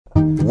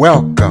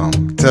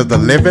Welcome to the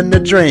Living the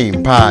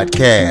Dream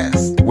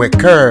podcast with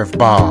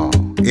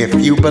Curveball. If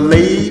you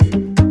believe,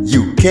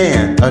 you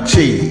can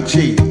achieve.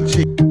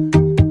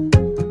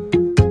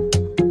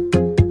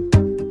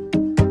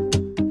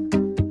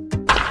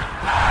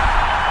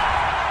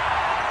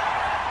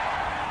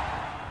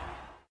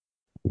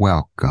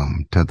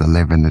 Welcome to the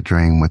Living the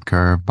Dream with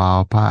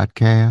Curveball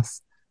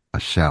podcast,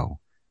 a show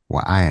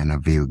where I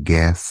interview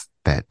guests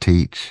that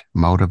teach,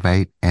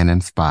 motivate, and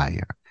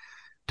inspire.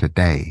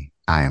 Today,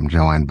 I am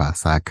joined by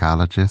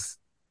psychologist,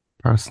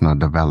 personal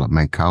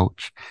development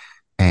coach,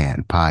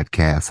 and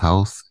podcast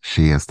host.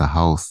 She is the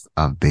host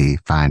of the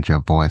Find Your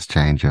Voice,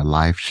 Change Your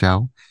Life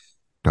show,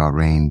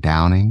 Doreen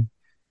Downing.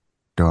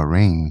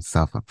 Doreen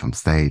suffered from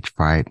stage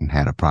fright and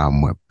had a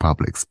problem with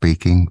public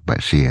speaking,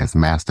 but she has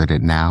mastered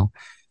it now,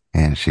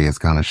 and she is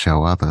going to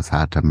show others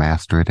how to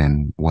master it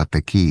and what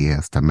the key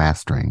is to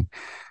mastering,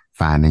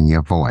 finding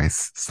your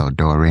voice. So,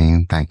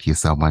 Doreen, thank you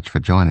so much for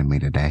joining me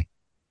today.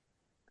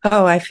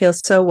 Oh, I feel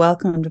so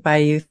welcomed by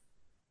you.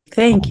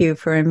 Thank you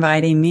for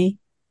inviting me.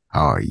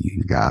 Oh,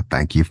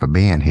 thank you for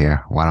being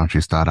here. Why don't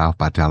you start off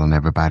by telling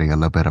everybody a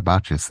little bit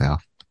about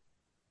yourself?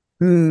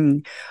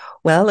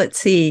 Well, let's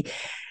see.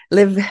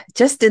 Live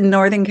just in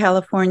Northern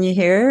California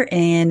here,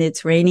 and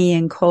it's rainy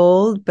and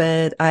cold,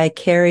 but I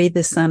carry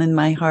the sun in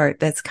my heart.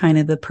 That's kind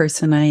of the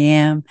person I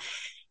am.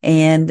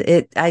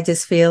 And I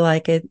just feel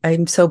like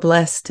I'm so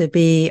blessed to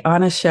be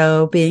on a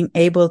show, being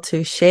able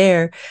to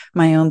share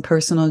my own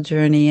personal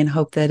journey, and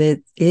hope that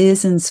it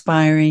is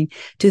inspiring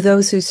to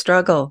those who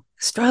struggle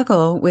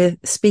with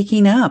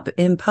speaking up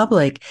in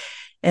public.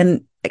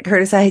 And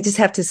Curtis, I just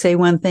have to say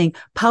one thing.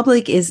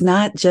 Public is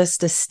not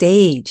just a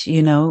stage,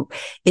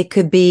 it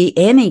could be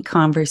any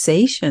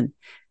conversation,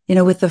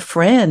 with a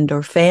friend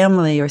or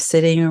family or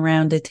sitting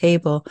around a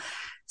table.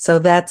 So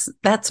that's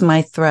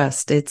my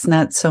thrust. It's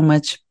not so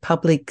much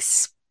public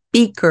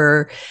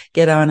speaker,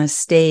 get on a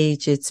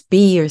stage. It's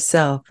be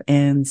yourself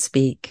and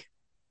speak.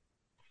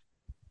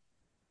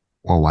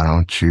 Well, why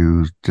don't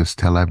you just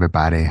tell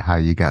everybody how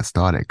you got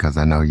started? Because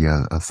I know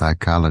you're a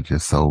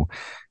psychologist, so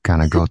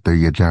kind of go through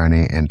your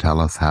journey and tell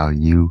us how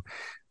you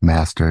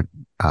mastered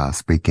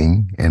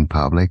speaking in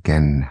public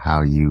and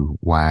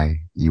why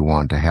you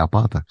want to help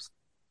others.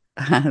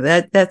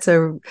 That's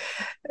a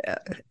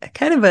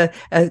kind of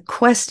a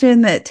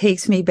question that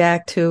takes me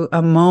back to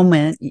a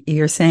moment.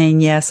 You're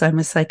saying, yes, I'm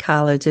a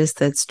psychologist.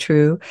 That's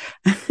true.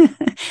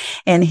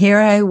 And here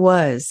I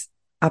was,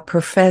 a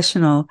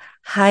professional,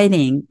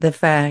 hiding the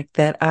fact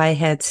that I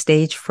had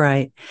stage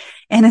fright.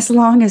 And as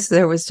long as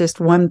there was just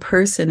one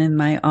person in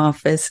my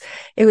office,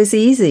 it was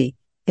easy.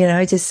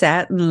 I just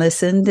sat and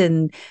listened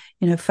and,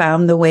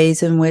 found the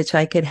ways in which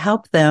I could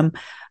help them.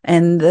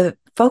 And the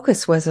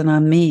focus wasn't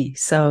on me.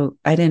 So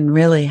I didn't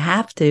really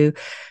have to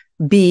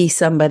be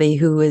somebody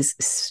who was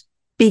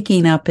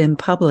speaking up in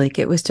public.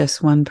 It was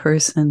just one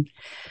person.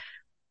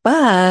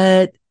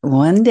 But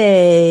one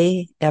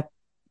day, a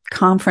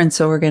conference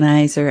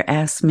organizer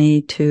asked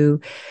me to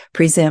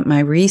present my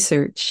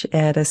research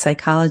at a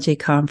psychology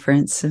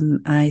conference.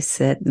 And I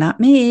said, not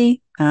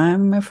me.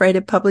 I'm afraid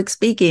of public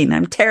speaking.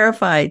 I'm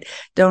terrified.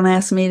 Don't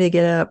ask me to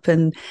get up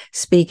and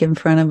speak in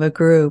front of a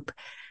group.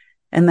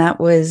 And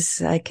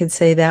I could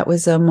say that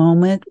was a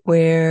moment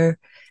where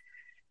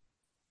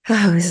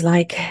I was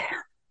like,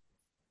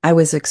 I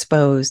was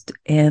exposed.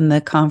 And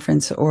the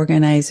conference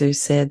organizer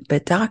said,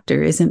 but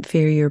doctor, isn't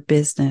fear your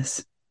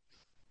business?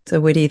 So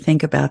what do you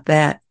think about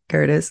that,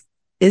 Curtis?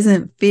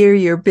 Isn't fear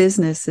your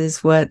business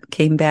is what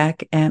came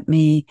back at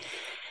me.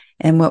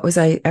 And what was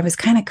I was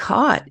kind of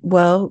caught.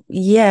 Well,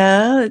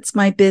 yeah, it's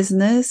my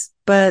business,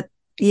 but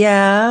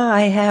yeah,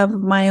 I have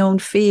my own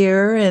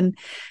fear. And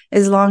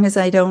as long as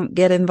I don't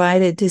get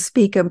invited to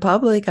speak in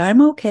public,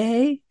 I'm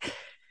okay,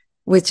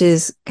 which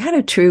is kind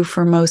of true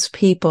for most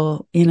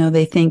people.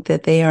 They think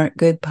that they aren't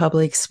good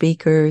public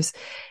speakers,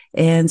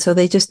 and so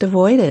they just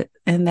avoid it.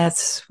 And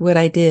that's what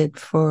I did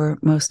for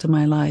most of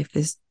my life,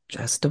 is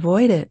just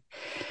avoid it,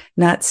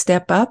 not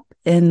step up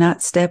and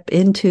not step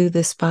into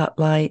the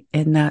spotlight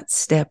and not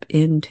step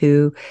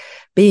into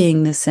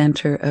being the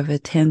center of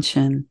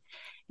attention.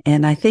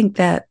 And I think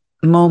that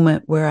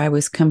moment where I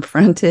was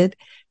confronted,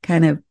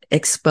 kind of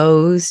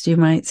exposed, you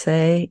might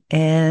say,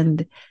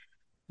 and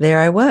there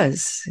I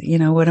was.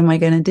 What am I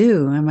going to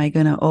do? Am I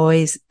going to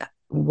always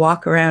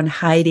walk around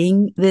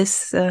hiding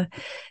this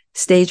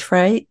stage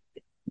fright?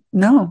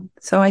 No.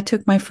 So I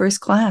took my first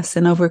class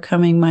in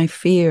overcoming my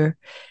fear.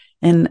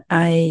 And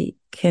I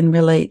can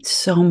relate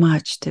so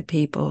much to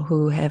people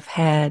who have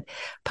had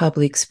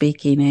public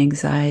speaking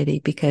anxiety,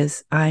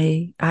 because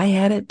I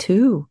had it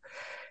too.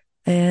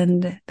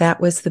 And that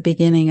was the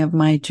beginning of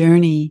my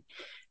journey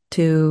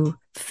to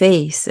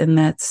face. And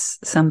that's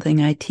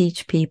something I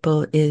teach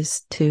people,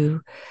 is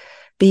to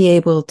be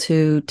able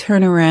to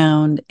turn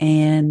around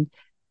and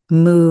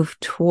move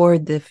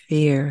toward the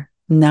fear,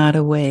 not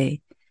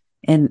away.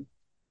 And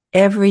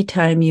every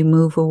time you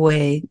move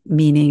away,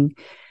 meaning,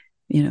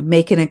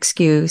 make an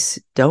excuse,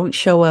 don't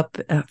show up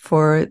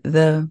for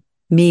the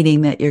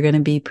meeting that you're going to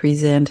be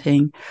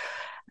presenting,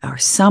 or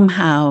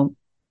somehow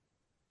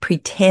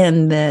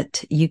pretend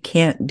that you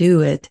can't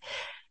do it,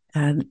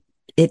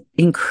 it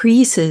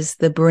increases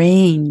the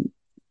brain,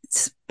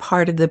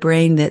 part of the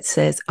brain that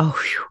says, oh,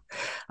 whew,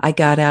 I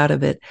got out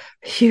of it.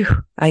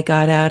 Phew, I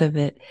got out of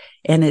it.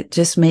 And it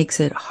just makes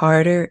it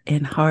harder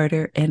and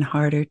harder and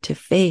harder to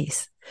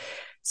face.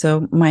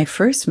 So my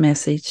first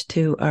message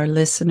to our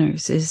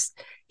listeners is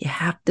you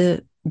have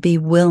to be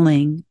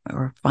willing,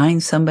 or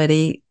find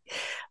somebody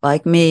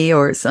like me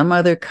or some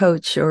other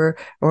coach or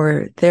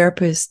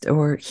therapist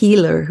or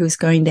healer who's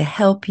going to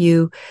help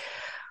you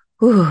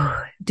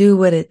do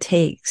what it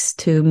takes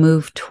to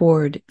move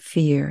toward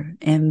fear.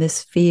 And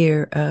this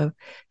fear of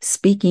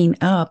speaking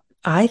up,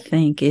 I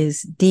think,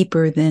 is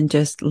deeper than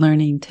just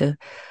learning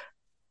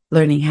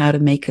how to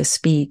make a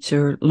speech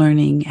or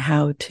learning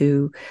how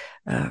to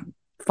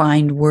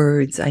find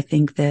words. I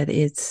think that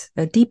it's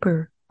a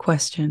deeper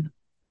question.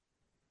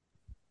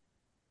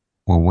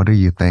 Well, what do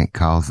you think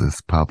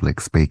causes public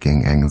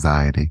speaking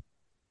anxiety?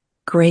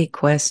 Great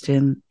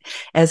question.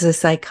 As a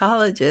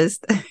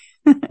psychologist,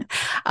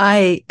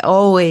 I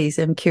always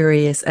am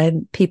curious,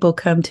 and people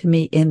come to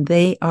me and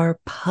they are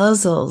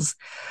puzzles.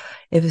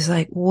 It was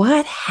like,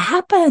 what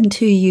happened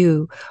to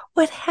you?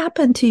 What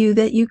happened to you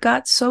that you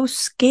got so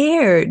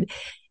scared?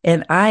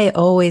 And I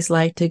always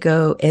like to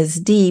go as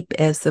deep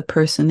as the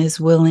person is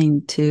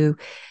willing to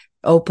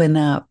open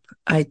up.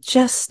 I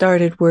just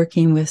started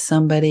working with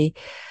somebody,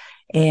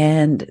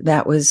 and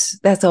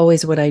that's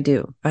always what I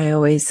do. I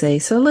always say,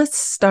 so let's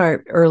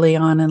start early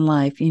on in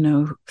life,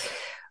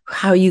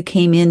 how you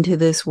came into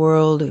this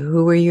world,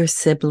 who were your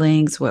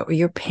siblings, what were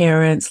your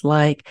parents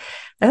like.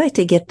 I like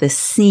to get the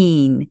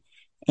scene.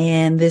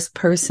 And this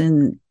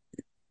person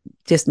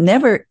just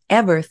never,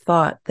 ever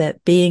thought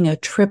that being a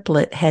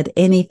triplet had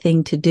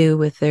anything to do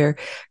with their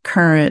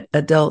current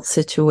adult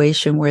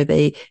situation where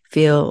they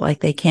feel like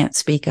they can't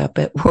speak up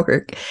at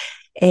work.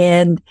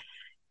 And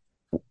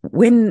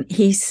when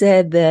he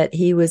said that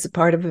he was a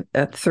part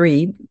of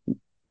 3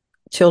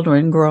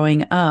 children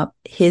growing up,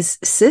 his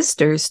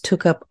sisters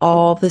took up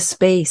all the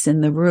space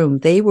in the room.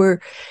 They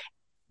were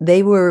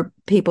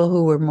people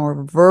who were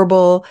more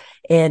verbal,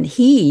 and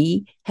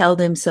he held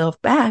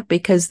himself back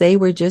because they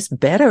were just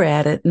better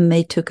at it, and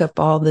they took up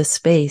all the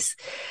space.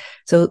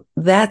 So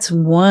that's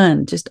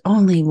just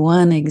only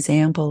one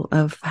example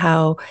of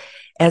how,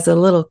 as a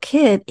little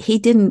kid, he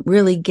didn't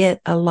really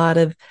get a lot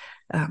of,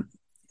 I'm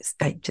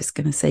just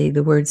going to say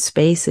the word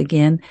space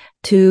again,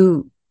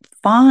 to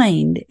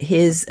find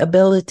his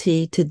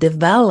ability to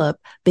develop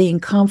being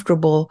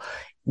comfortable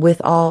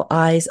with all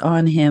eyes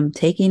on him,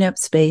 taking up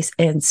space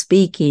and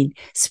speaking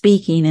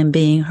and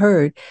being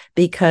heard,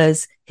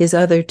 because his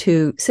other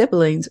 2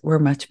 siblings were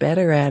much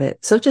better at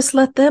it. So just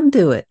let them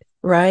do it,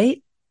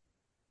 right?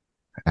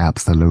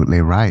 Absolutely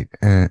right.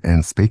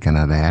 And speaking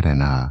of that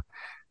and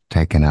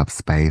taking up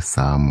space,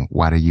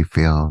 why do you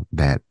feel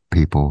that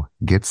people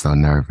get so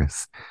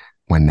nervous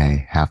when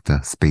they have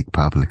to speak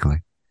publicly?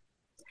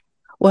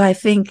 Well, I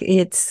think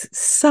it's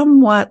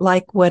somewhat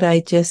like what I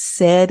just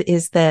said,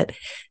 is that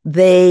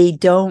they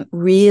don't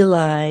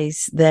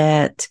realize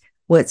that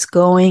what's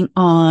going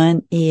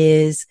on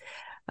is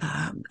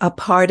a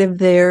part of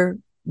their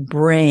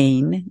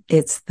brain.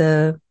 It's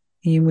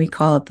we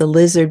call it the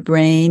lizard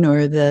brain,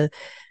 or the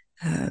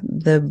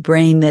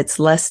brain that's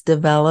less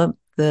developed,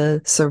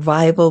 the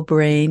survival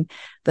brain.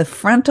 The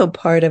frontal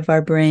part of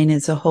our brain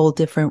is a whole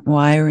different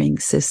wiring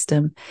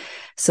system.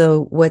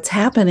 So what's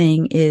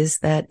happening is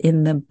that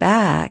in the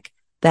back,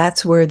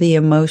 that's where the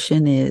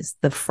emotion is,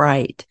 the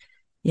fright,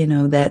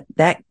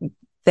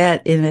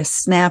 that in a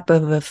snap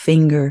of a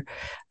finger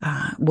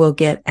will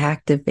get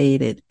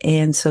activated.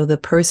 And so the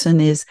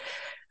person is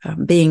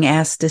being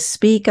asked to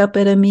speak up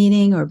at a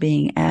meeting, or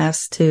being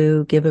asked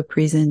to give a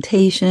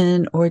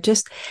presentation, or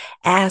just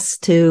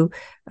asked to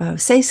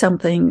say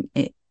something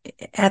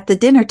at the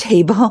dinner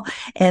table,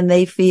 and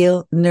they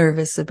feel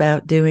nervous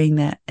about doing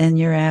that. And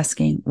you're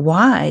asking,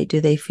 why do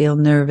they feel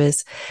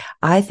nervous?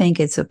 I think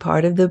it's a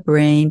part of the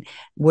brain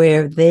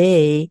where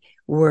they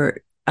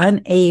were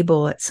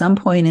unable at some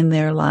point in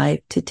their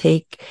life to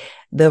take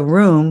the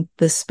room,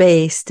 the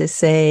space to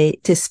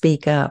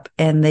speak up,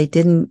 and they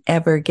didn't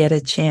ever get a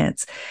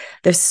chance.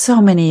 There's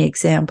so many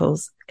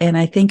examples, and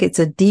I think it's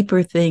a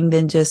deeper thing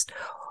than just,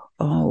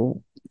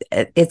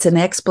 it's an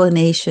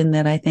explanation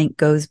that I think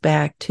goes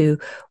back to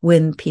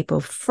when people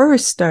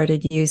first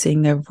started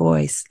using their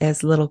voice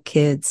as little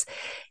kids,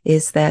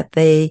 is that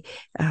they,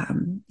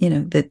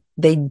 that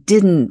they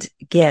didn't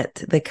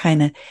get the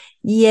kind of,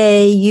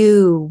 yay,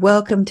 you,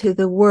 welcome to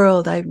the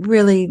world. I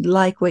really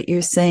like what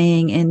you're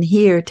saying. And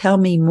here, tell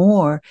me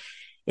more.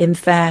 In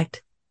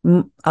fact,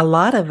 a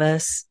lot of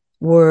us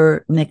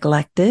were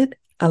neglected.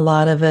 A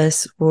lot of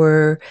us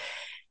were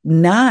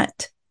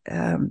not,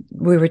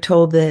 we were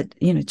told that,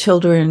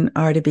 children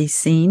are to be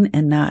seen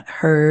and not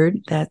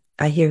heard. That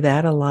I hear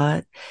that a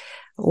lot.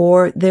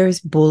 Or there's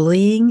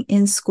bullying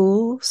in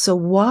school. So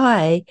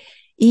why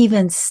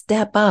even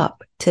step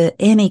up to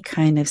any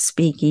kind of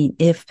speaking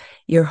if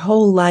your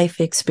whole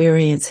life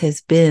experience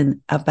has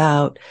been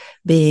about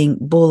being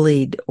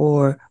bullied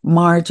or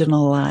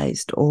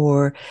marginalized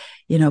or,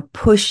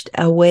 pushed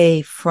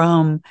away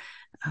from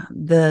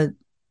the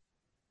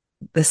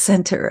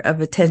center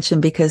of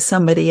attention because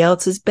somebody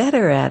else is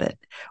better at it.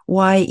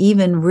 Why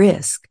even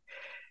risk?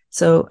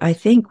 So I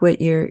think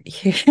what you're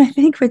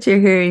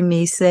hearing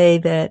me say,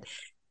 that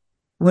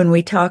when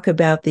we talk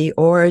about the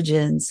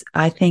origins,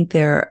 I think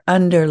there are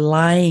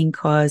underlying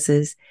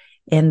causes,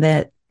 and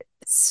that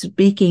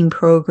speaking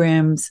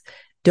programs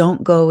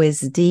don't go as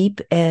deep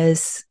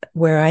as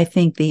where I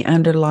think the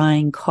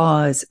underlying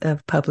cause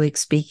of public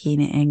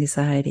speaking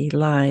anxiety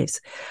lies,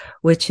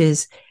 which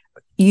is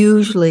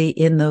usually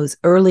in those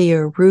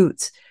earlier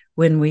roots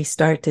when we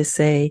start to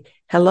say,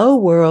 hello,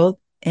 world.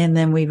 And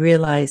then we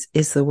realize,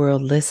 is the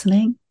world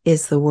listening?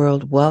 Is the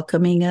world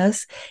welcoming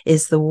us?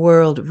 Is the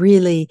world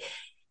really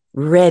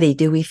ready?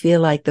 Do we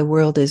feel like the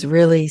world is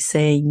really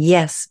saying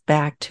yes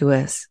back to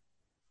us?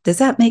 Does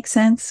that make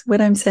sense,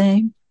 what I'm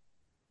saying?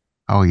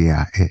 Oh,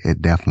 yeah,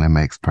 it definitely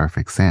makes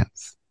perfect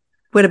sense.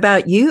 What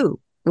about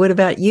you? What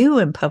about you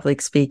in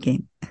public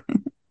speaking?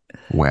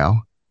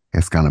 Well,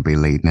 it's going to be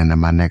leading into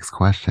my next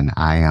question.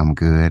 I am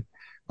good,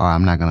 or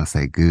I'm not going to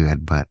say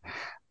good, but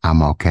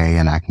I'm okay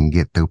and I can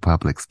get through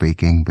public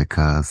speaking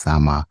because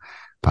I'm a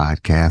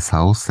podcast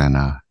host and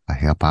a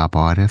hip hop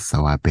artist.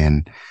 So I've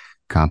been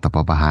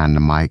comfortable behind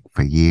the mic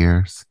for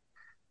years.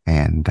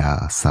 And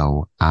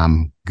so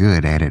I'm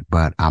good at it,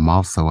 but I'm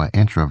also an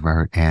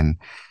introvert. And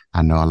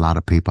I know a lot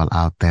of people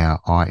out there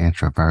are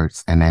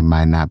introverts and they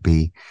might not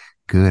be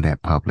good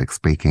at public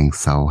speaking.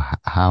 So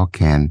how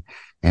can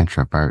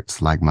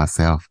introverts like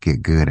myself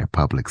get good at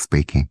public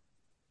speaking?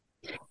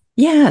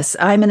 Yes,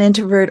 I'm an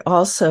introvert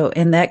also.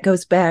 And that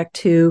goes back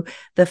to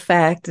the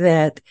fact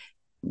that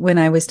when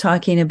I was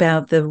talking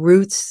about the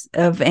roots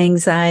of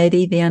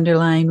anxiety, the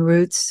underlying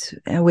roots,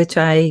 which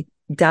I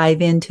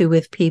dive into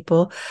with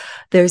people,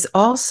 there's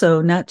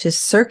also not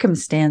just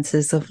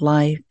circumstances of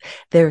life,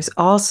 there's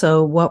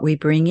also what we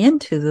bring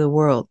into the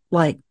world,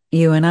 like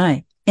you and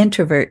I,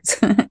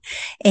 introverts.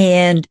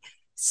 And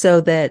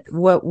so that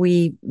what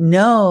we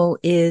know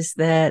is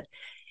that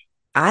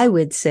I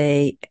would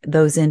say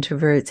those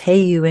introverts,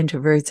 hey, you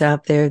introverts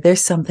out there,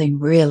 there's something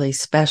really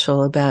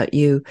special about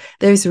you.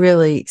 There's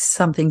really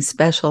something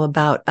special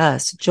about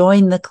us.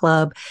 Join the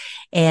club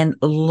and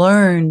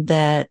learn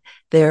that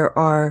there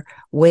are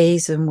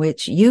ways in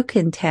which you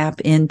can tap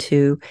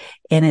into.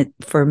 And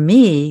for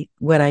me,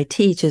 what I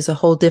teach is a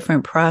whole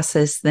different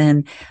process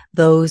than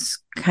those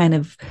kind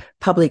of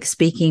public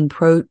speaking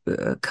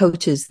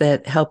coaches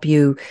that help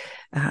you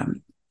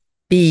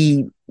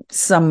be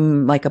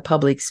like a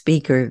public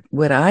speaker.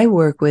 What I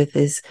work with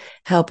is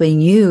helping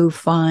you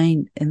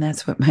find, and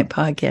that's what my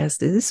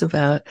podcast is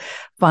about,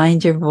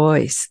 find your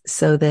voice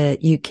so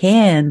that you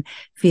can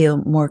feel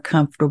more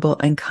comfortable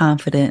and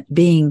confident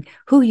being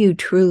who you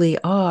truly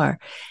are.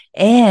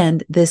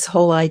 And this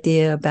whole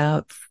idea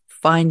about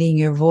finding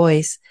your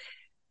voice,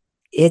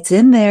 it's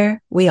in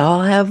there. We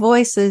all have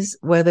voices,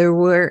 whether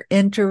we're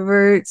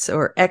introverts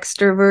or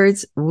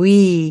extroverts.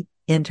 We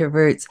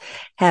introverts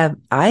have,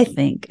 I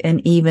think,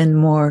 an even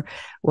more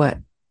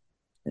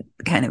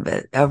kind of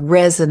a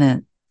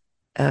resonant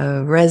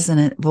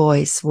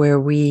voice where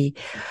we,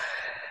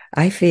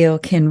 I feel,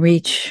 can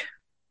reach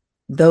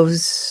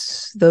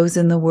those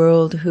in the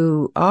world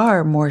who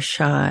are more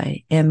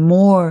shy and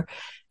more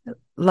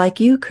like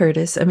you,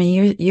 Curtis. I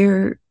mean,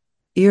 you're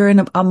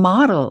a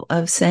model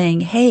of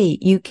saying, hey,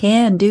 you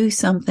can do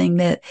something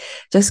that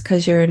just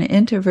because you're an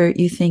introvert,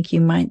 you think you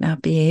might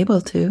not be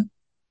able to,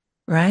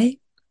 right?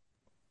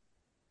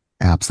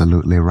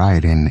 Absolutely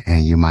right. And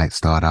you might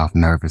start off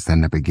nervous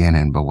in the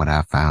beginning, but what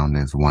I found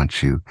is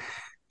once you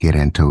get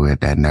into it,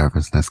 that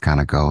nervousness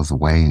kind of goes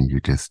away and you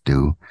just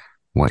do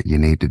what you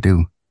need to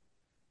do.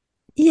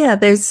 Yeah,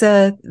 there's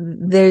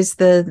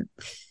the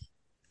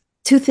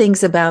two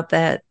things about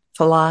that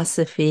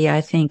philosophy,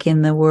 I think,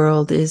 in the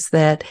world is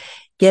that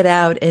get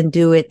out and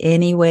do it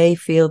anyway,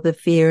 feel the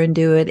fear and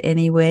do it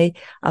anyway.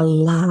 A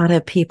lot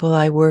of people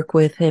I work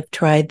with have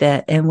tried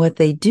that. And what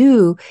they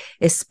do,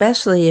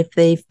 especially if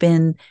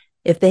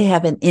they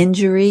have an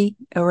injury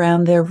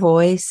around their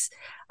voice,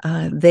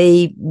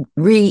 they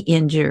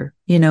re-injure,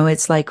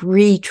 it's like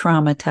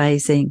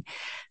re-traumatizing.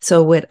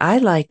 So what I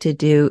like to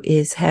do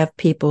is have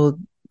people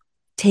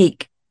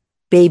take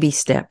baby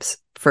steps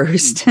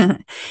first,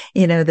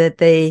 that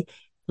they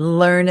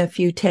learn a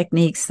few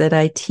techniques that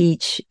I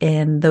teach.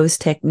 And those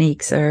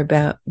techniques are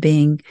about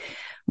being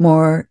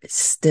more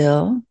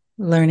still,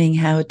 learning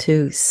how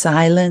to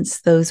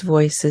silence those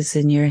voices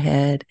in your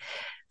head,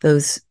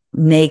 those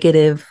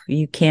negative,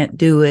 you can't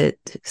do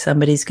it,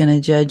 somebody's going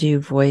to judge you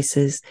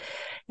voices,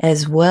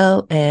 as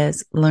well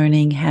as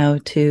learning how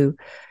to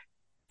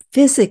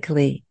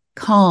physically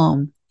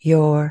calm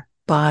your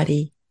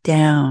body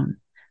down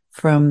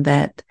from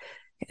that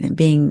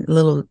being a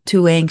little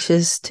too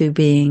anxious to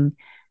being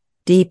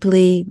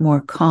deeply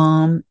more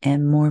calm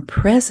and more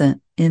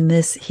present in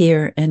this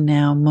here and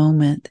now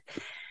moment.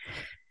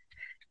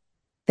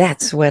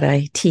 that's what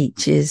I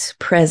teach is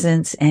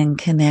presence and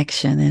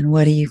connection. And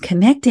what are you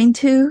connecting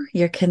to?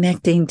 You're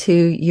connecting to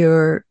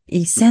your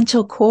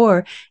essential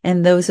core.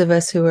 And those of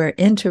us who are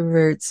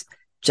introverts,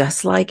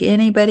 just like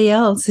anybody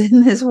else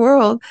in this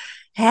world,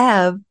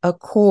 have a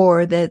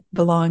core that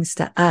belongs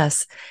to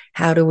us.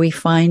 How do we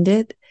find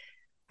it?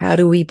 How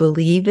do we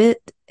believe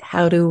it?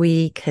 How do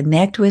we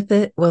connect with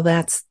it? Well,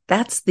 that's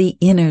the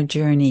inner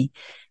journey.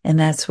 And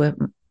that's what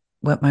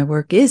my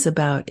work is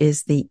about,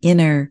 is the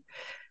inner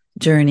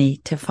journey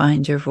to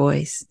find your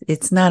voice.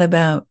 It's not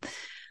about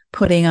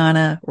putting on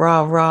a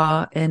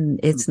rah, and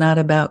it's not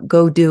about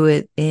go do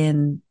it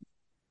and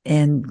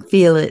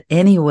feel it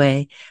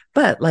anyway.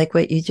 But like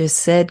what you just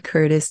said,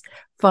 Curtis,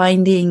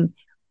 finding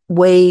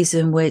ways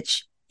in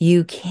which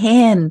you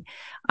can,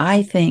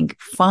 I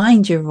think,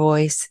 find your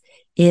voice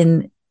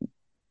in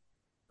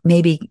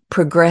maybe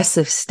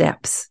progressive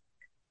steps.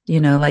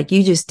 Like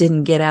you just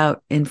didn't get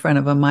out in front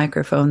of a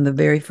microphone the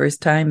very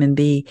first time and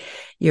be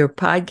your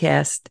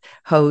podcast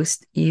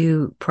host.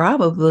 You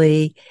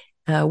probably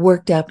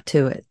worked up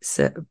to it,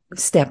 so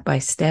step by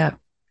step.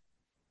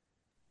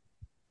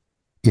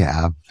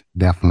 Yeah, I've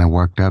definitely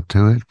worked up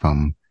to it,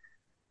 from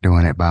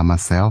doing it by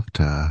myself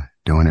to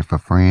doing it for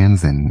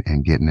friends and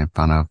getting in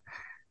front of,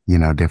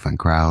 different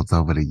crowds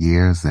over the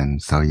years.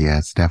 And so, yeah,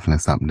 it's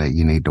definitely something that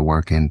you need to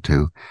work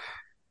into.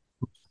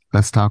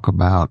 Let's talk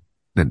about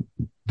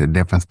the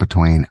difference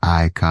between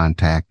eye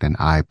contact and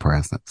eye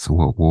presence.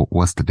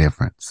 What's the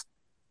difference?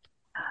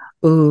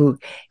 Ooh,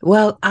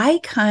 well, eye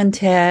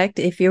contact,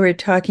 if you were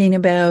talking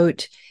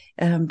about,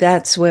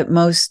 that's what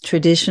most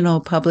traditional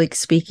public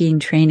speaking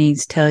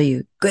trainings tell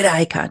you. Good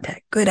eye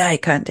contact,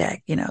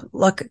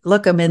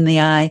 look them in the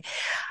eye.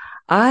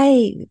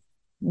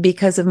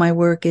 Because of my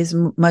work is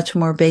much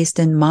more based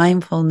in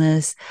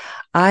mindfulness,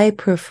 I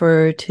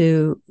prefer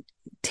to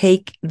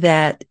take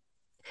that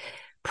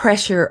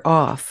pressure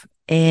off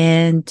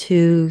and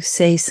to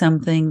say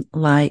something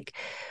like,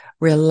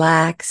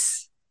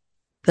 relax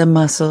the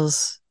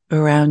muscles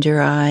around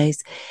your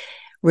eyes,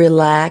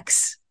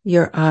 relax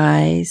your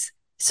eyes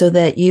so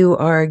that you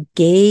are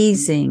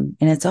gazing.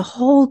 And it's a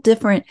whole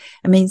different,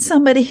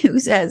 somebody who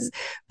has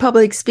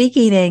public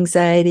speaking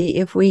anxiety,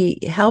 if we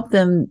help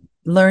them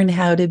learn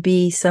how to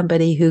be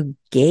somebody who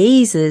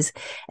gazes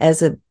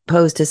as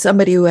opposed to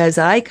somebody who has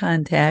eye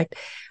contact,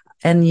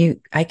 and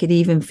I could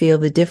even feel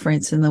the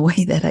difference in the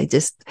way that I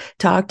just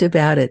talked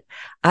about it.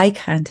 Eye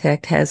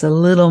contact has a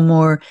little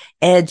more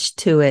edge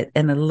to it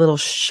and a little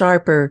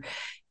sharper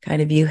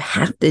kind of, you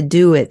have to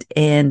do it.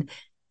 And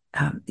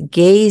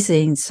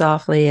gazing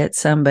softly at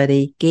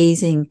somebody,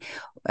 gazing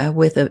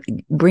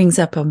brings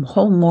up a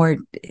whole more,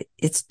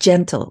 it's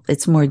gentle,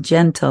 it's more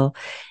gentle.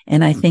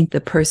 And I think the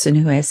person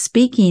who has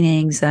speaking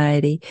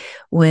anxiety,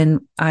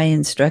 when I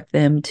instruct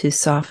them to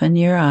soften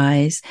your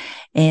eyes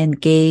and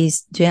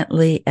gaze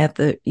gently at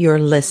your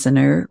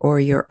listener or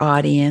your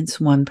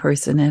audience, one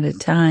person at a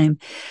time,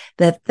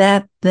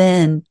 that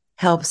then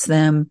helps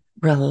them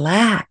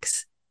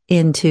relax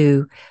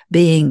into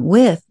being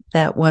with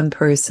that one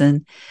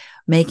person,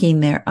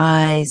 making their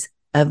eyes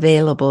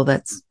available.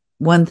 That's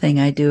one thing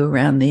I do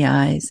around the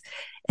eyes.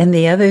 And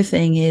the other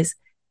thing is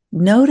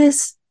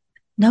notice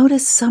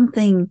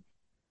something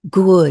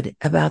good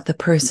about the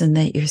person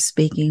that you're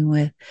speaking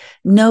with.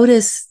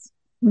 Notice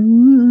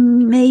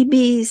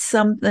maybe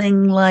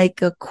something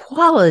like a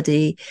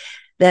quality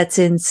that's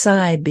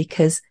inside,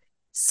 because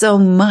so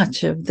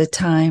much of the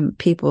time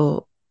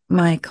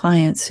my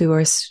clients who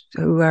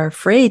are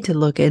afraid to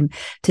look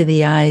into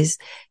the eyes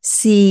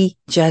see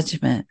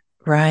judgment,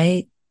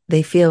 right?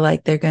 They feel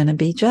like they're going to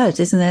be judged.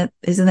 Isn't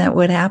that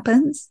what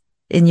happens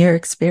in your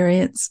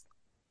experience?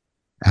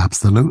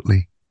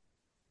 Absolutely.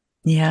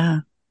 Yeah.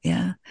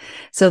 Yeah.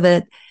 So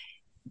that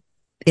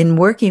in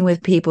working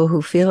with people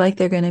who feel like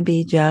they're going to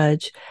be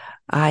judged,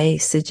 I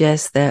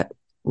suggest that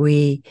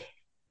we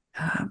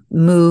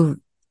move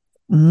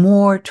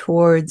more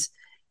towards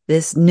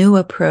this new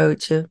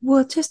approach of,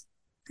 well, just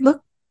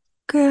look,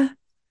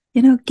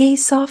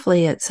 gaze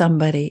softly at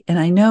somebody. And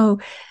I know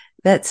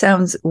that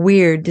sounds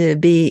weird to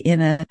be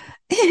in a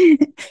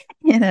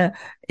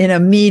in a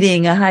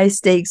meeting, a high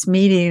stakes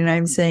meeting, and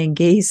I'm saying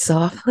gaze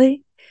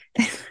softly.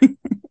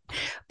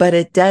 But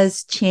it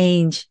does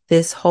change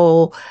this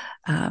whole,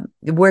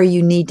 where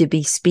you need to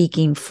be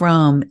speaking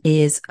from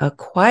is a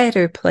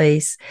quieter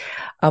place,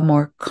 a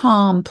more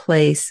calm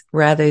place,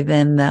 rather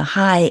than the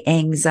high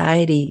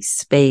anxiety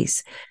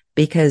space.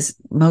 Because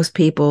most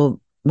people,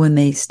 when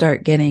they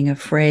start getting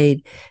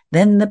afraid,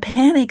 then the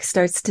panic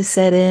starts to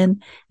set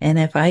in. And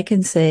if I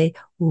can say,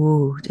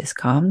 ooh, just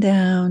calm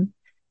down,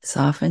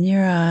 soften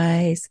your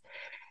eyes,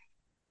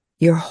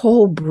 your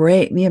whole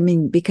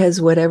brain,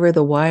 because whatever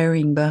the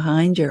wiring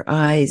behind your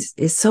eyes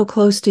is so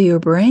close to your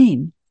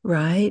brain,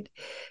 right?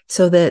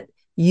 So that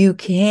you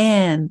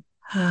can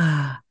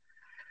calm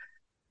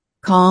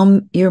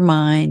your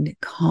mind,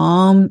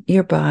 calm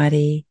your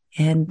body,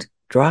 and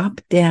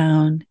drop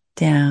down,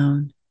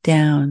 down,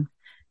 down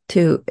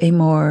to a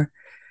more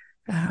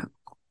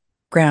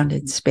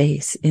grounded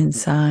space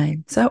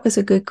inside. So that was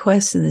a good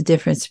question, the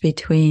difference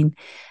between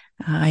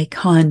eye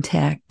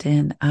contact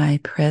and eye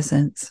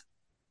presence.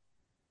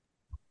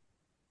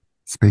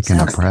 Speaking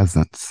of Sounds,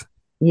 presence,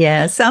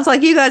 yeah, sounds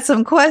like you got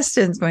some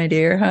questions, my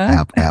dear,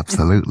 huh?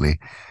 absolutely.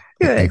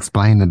 Good.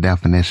 Explain the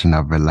definition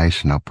of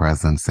relational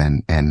presence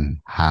and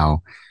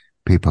how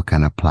people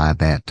can apply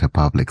that to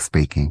public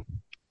speaking.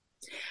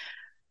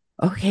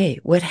 Okay,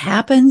 what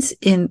happens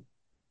in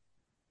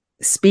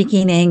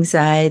speaking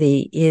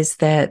anxiety is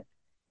that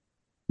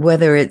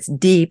whether it's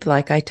deep,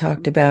 like I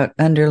talked about,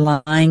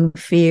 underlying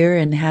fear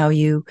and how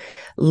you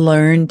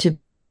learn to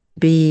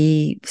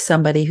be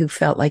somebody who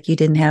felt like you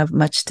didn't have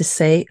much to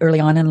say early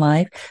on in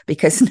life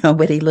because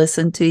nobody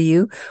listened to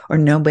you or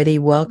nobody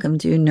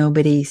welcomed you,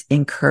 nobody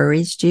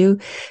encouraged you.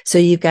 So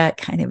you've got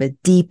kind of a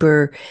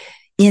deeper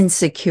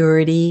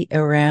insecurity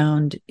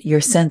around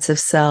your sense of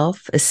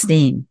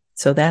self-esteem.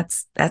 So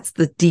that's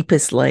the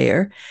deepest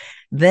layer.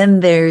 Then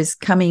there's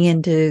coming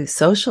into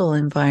social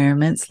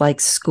environments like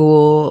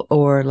school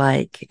or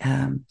like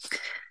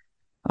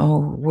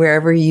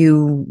wherever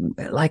you,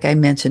 like I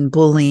mentioned,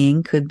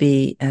 bullying could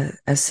be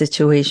a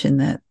situation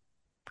that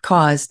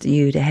caused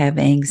you to have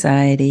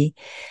anxiety.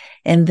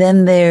 And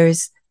then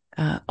there's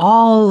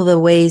all the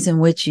ways in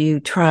which you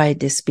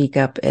tried to speak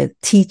up at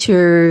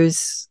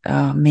teachers,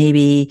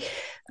 maybe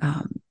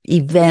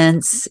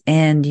events,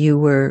 and you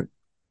were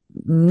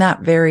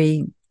not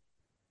very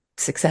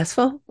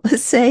successful,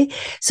 let's say.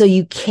 So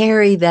you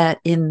carry that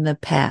in the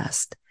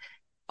past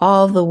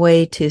all the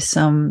way to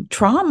some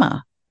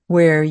trauma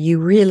where you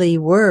really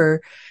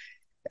were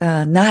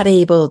not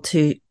able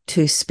to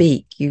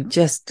speak. You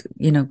just,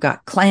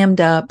 got clammed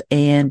up.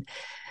 And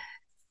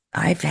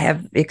I've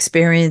had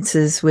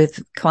experiences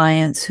with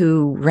clients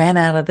who ran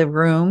out of the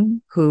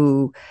room,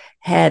 who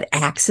had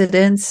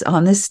accidents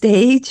on the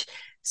stage.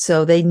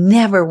 So they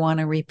never want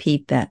to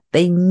repeat that.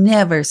 They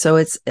never.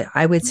 So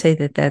I would say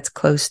that that's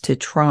close to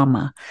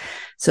trauma.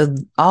 So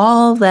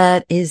all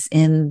that is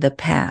in the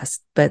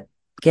past. But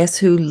guess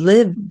who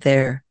lived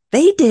there?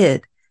 They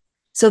did.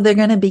 So they're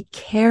going to be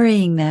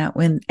carrying that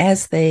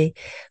as they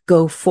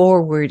go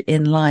forward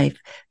in life.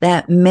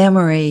 That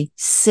memory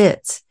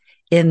sits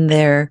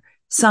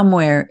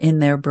somewhere in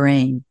their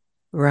brain,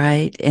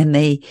 right? And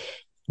they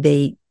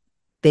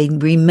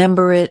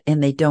remember it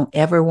and they don't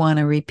ever want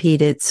to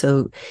repeat it.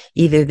 So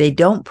either they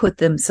don't put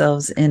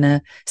themselves in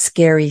a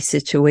scary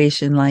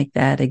situation like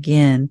that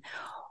again,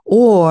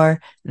 or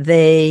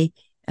they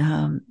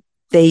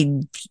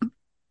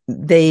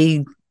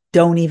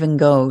don't even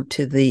go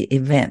to the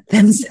event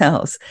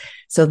themselves.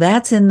 So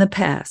that's in the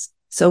past.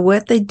 So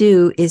what they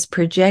do is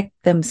project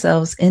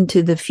themselves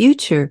into the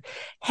future.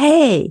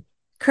 Hey,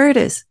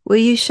 Curtis, will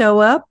you show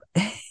up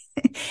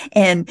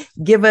and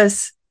give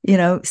us,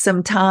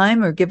 some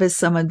time, or give us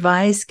some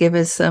advice, give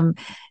us some,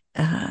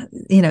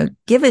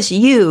 give us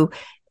you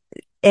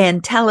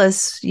and tell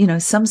us,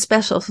 some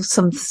special,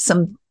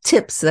 some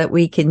tips that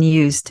we can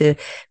use to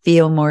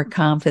feel more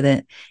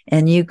confident.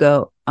 And you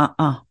go,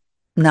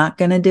 not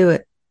going to do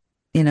it.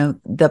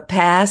 The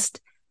past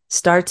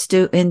starts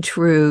to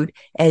intrude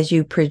as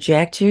you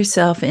project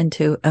yourself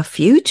into a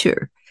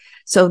future.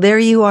 So there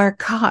you are,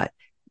 caught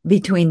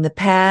between the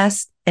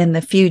past and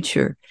the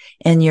future,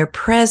 and your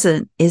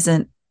present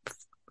isn't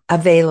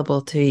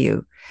available to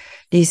you.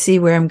 Do you see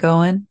where I'm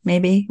going,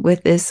 maybe,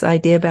 with this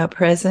idea about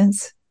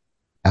presence?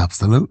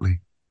 Absolutely.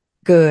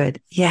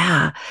 Good.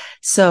 Yeah.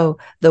 So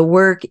the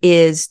work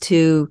is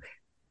to,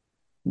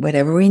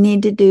 whatever we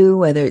need to do,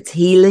 whether it's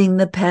healing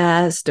the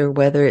past or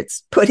whether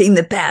it's putting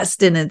the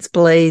past in its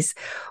place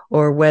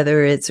or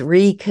whether it's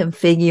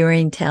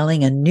reconfiguring,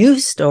 telling a new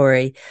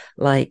story,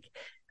 like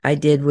I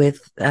did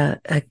with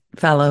a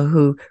fellow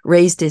who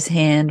raised his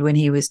hand when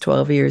he was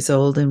 12 years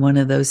old in one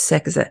of those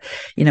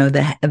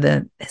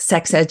the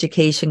sex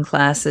education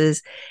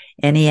classes.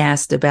 And he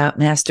asked about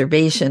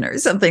masturbation or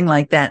something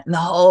like that. And the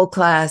whole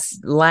class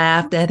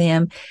laughed at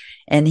him.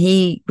 And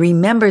he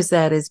remembers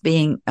that as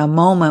being a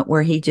moment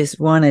where he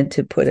just wanted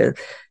to put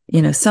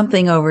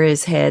something over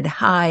his head,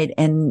 hide,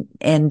 and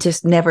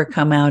just never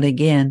come out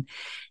again.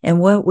 And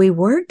what we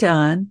worked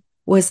on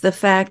was the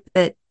fact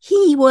that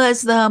he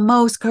was the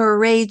most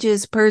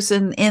courageous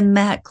person in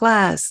that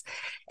class.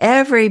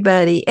 Every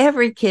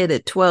kid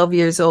at 12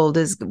 years old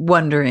is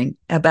wondering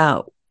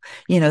about,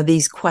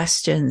 these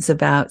questions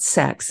about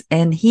sex.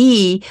 And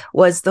he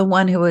was the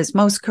one who was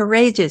most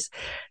courageous.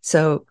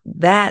 So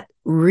that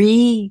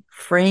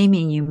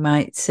reframing, you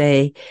might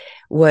say,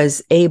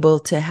 was able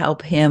to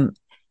help him,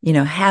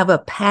 have a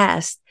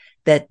past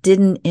that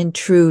didn't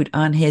intrude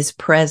on his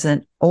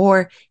present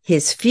or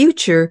his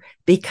future,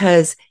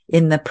 because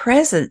in the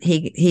present,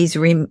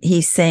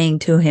 he's saying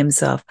to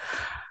himself,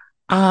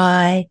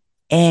 I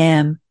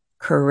am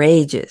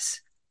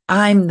courageous.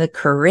 I'm the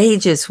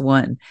courageous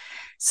one.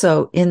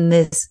 So in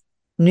this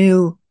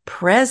new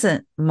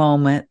present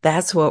moment,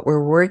 that's what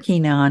we're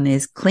working on,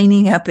 is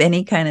cleaning up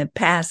any kind of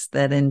past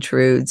that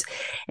intrudes.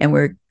 And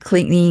we're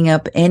cleaning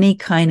up any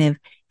kind of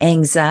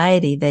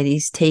anxiety that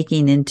he's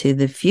taking into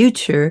the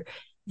future.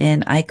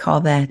 And I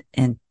call that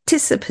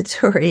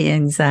anticipatory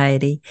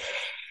anxiety.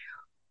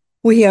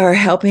 we are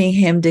helping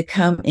him to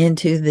come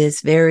into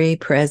this very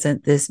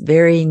present, this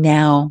very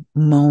now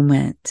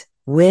moment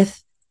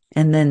with,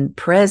 and then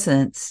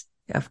presence,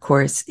 of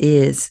course,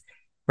 is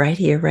right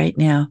here, right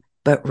now.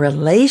 But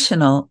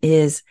relational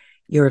is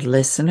your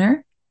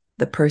listener,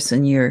 the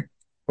person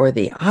or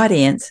the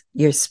audience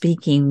you're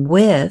speaking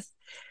with.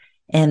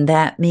 And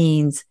that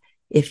means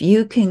if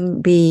you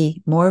can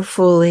be more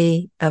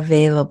fully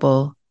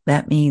available,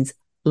 that means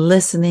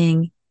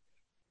listening,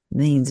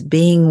 means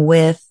being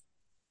with,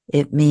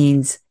 it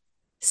means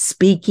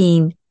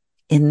speaking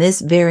in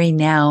this very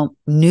now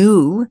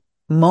new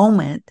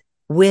moment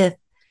with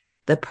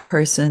the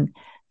person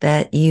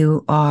that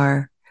you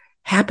are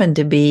happen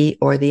to be,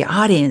 or the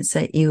audience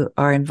that you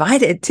are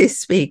invited to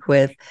speak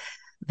with.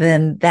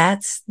 Then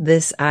that's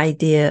this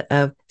idea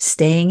of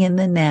staying in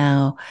the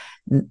now,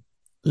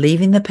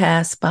 leaving the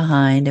past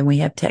behind, and we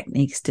have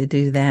techniques to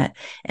do that,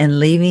 and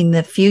leaving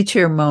the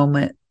future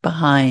moment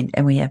behind,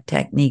 and we have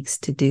techniques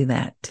to do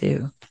that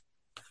too.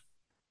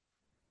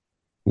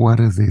 What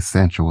does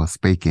essential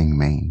speaking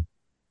mean?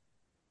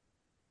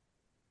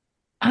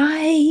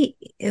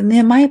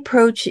 My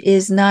approach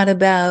is not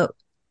about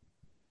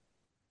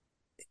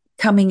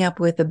coming up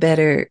with a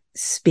better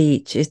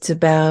speech. It's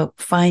about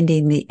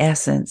finding the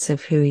essence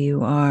of who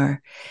you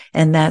are.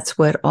 And that's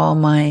what all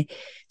my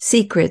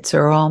secrets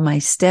or all my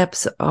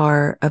steps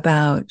are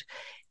about,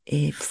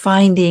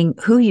 finding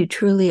who you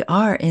truly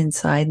are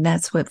inside. And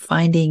that's what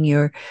finding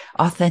your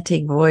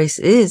authentic voice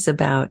is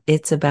about.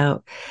 It's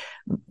about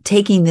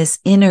taking this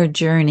inner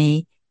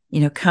journey,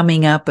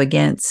 coming up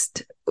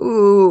against,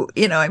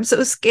 I'm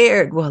so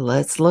scared. Well,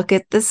 let's look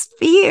at this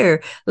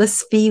fear.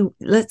 Let's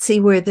see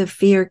where the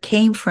fear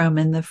came from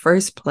in the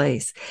first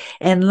place.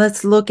 And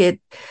let's look at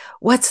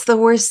what's the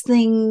worst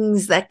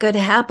things that could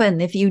happen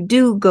if you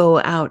do go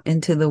out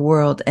into the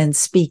world and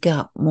speak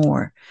up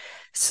more,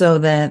 so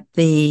that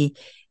the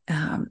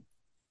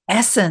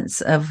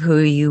essence of who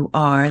you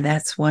are,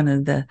 that's one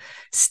of the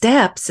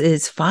steps,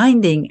 is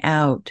finding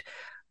out,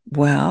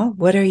 well,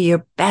 what are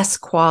your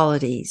best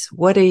qualities?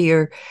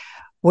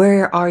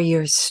 Where are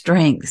your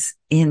strengths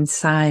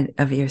inside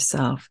of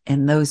yourself?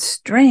 And those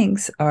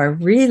strengths are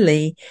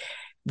really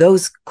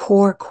those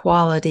core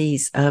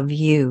qualities of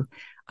you.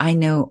 I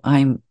know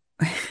I'm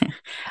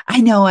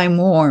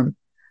warm.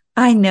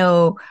 I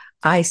know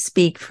I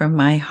speak from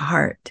my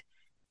heart.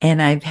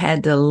 And I've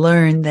had to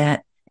learn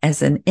that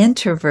as an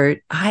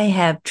introvert, I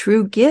have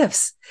true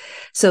gifts.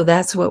 So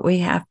that's what we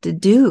have to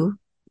do.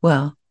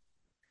 Well,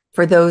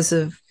 for those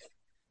of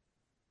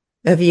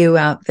you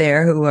out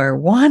there who are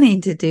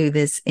wanting to do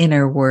this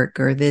inner work,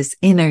 or this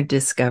inner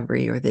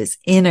discovery, or this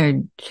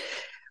inner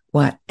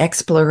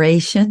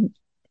exploration,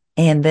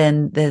 and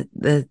then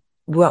the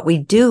what we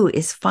do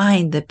is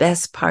find the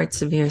best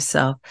parts of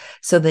yourself,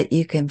 so that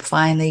you can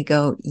finally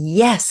go,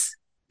 yes,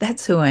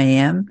 that's who I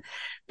am,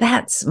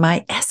 that's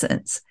my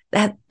essence,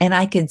 and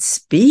I can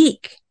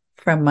speak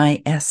from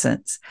my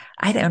essence.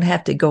 I don't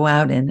have to go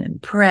out and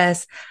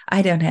impress.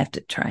 I don't have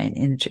to try and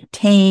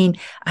entertain.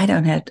 I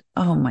don't have to,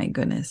 oh my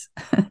goodness,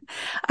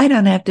 I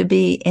don't have to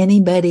be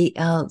anybody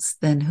else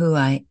than who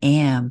I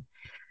am.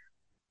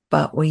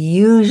 But we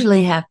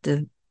usually have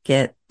to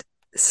get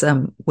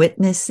some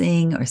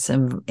witnessing or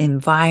some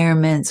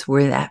environments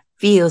where that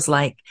feels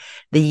like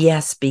the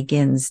yes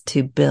begins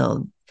to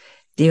build.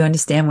 Do you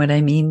understand what I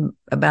mean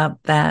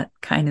about that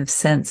kind of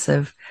sense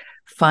of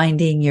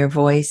finding your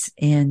voice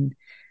in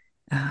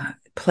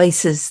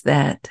places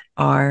that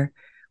are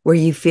where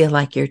you feel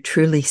like you're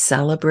truly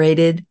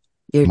celebrated,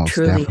 you're Most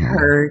truly definitely.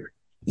 heard.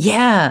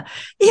 Yeah,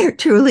 you're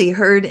truly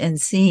heard and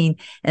seen.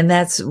 And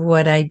that's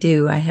what I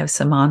do. I have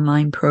some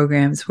online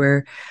programs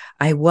where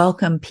I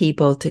welcome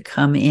people to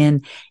come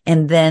in,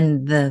 and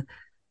then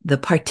the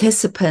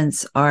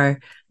participants are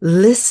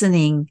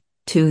listening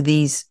to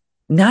these,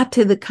 not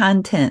to the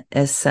content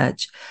as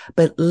such,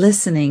 but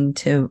listening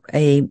to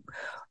a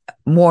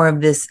more of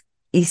this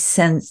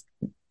essence.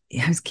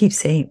 I keep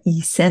saying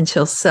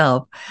essential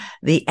self,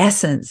 the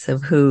essence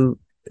of who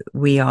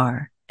we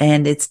are.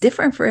 And it's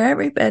different for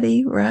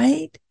everybody,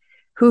 right?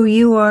 Who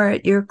you are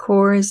at your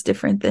core is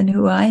different than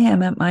who I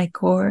am at my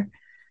core.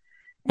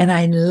 And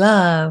I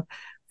love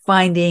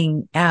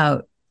finding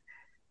out,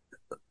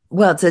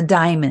 well, it's a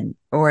diamond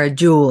or a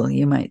jewel,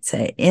 you might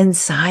say,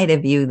 inside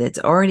of you that's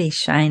already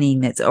shining,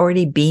 that's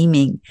already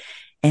beaming.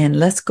 And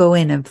let's go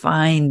in and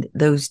find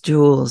those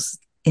jewels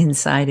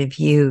inside of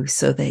you,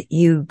 so that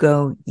you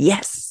go,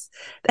 yes,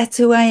 that's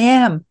who I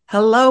am.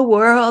 Hello,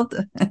 world.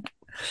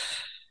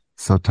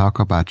 So talk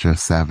about your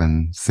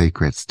 7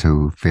 secrets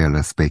to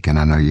fearless speaking.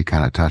 I know you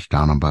kind of touched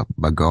on them,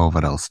 but go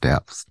over those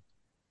steps.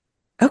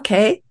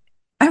 Okay.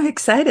 I'm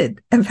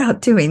excited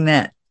about doing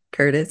that,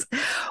 Curtis.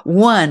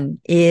 One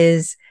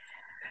is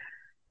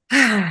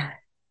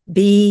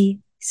be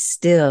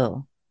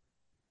still.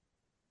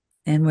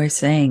 And we're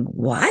saying,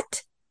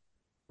 what?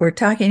 We're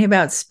talking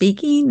about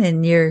speaking,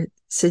 and you're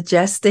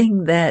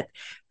suggesting that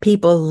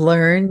people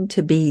learn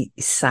to be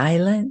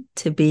silent,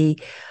 to be,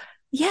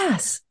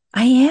 yes,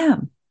 I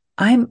am.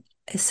 I'm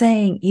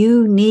saying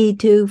you need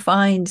to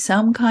find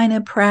some kind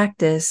of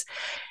practice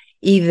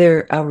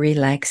either a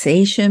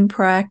relaxation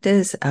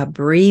practice, a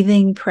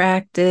breathing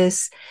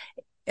practice,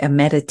 a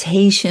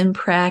meditation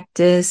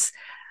practice,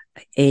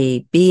 a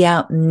be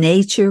out in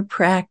nature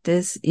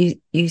practice.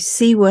 You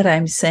see what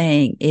I'm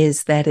saying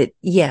is that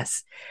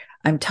yes,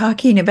 I'm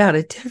talking about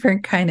a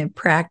different kind of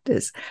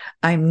practice.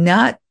 I'm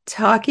not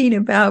talking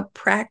about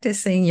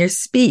practicing your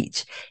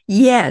speech.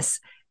 Yes,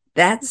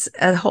 that's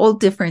a whole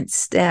different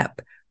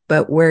step,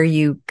 but where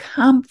you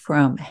come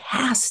from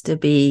has to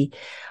be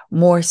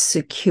more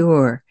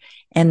secure.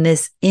 And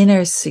this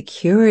inner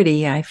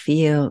security, I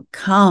feel,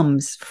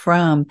 comes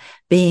from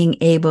being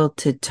able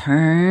to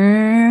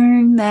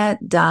turn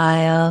that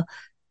dial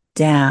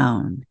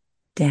down,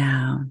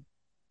 down,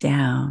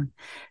 down,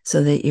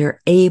 so that you're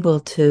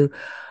able to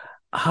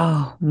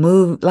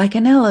move like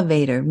an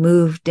elevator,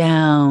 move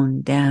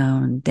down,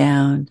 down,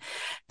 down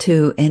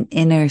to an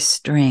inner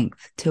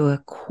strength, to a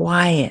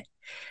quiet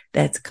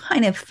that's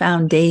kind of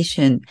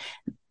foundational.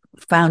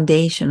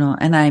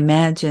 And I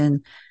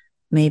imagine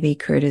maybe,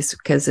 Curtis,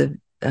 because of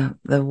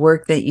the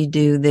work that you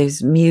do,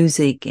 there's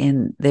music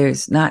and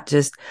there's not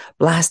just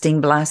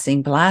blasting,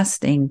 blasting,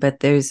 blasting,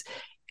 but there's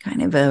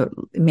kind of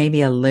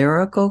maybe a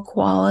lyrical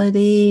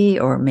quality,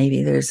 or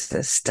maybe there's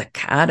a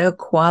staccato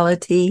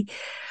quality.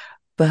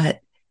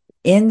 But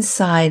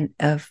inside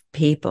of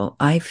people,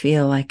 I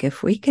feel like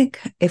if we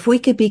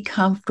could be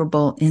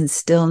comfortable in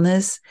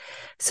stillness,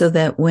 so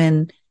that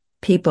when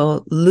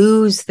people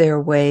lose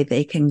their way,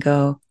 they can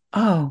go,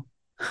 oh,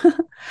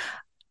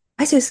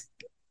 I just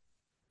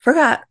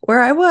forgot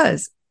where I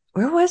was.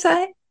 Where was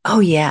I?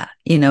 Oh, yeah.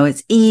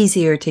 It's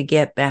easier to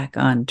get back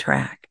on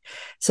track.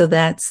 So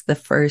that's the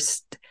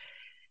first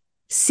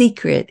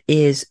secret,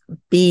 is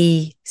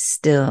be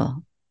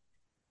still.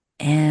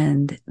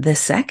 And the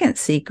second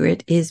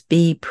secret is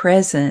be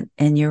present.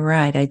 And you're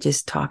right. I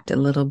just talked a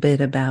little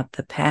bit about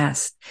the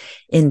past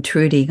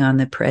intruding on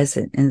the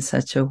present in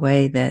such a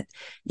way that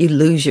you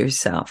lose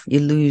yourself.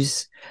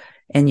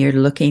 And you're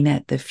looking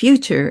at the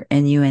future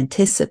and you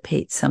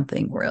anticipate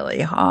something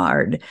really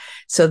hard,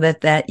 so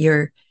that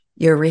you're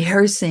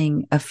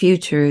rehearsing a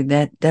future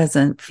that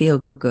doesn't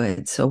feel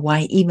good. So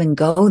why even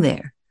go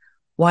there?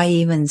 Why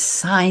even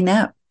sign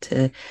up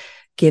to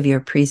give your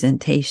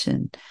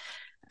presentation?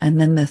 And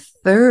then the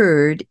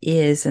third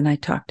is, and I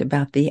talked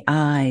about the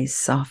eyes,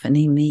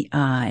 softening the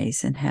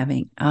eyes and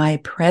having eye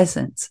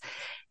presence.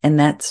 And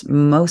that's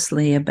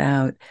mostly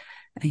about,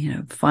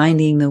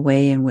 finding the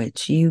way in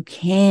which you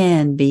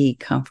can be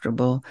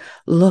comfortable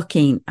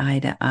looking eye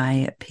to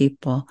eye at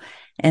people.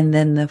 And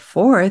then the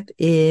fourth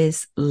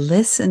is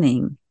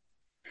listening.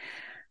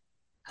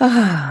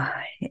 How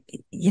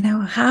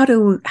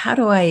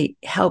do I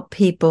help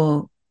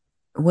people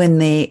when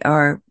they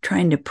are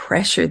trying to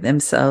pressure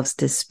themselves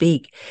to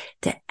speak,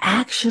 to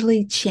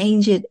actually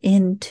change it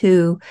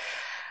into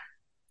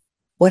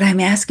what I'm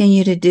asking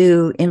you to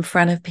do in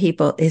front of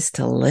people is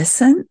to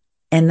listen?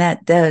 And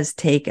that does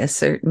take a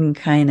certain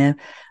kind of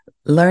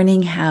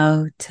learning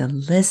how to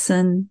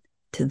listen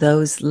to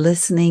those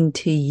listening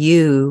to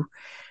you,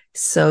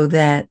 so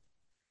that,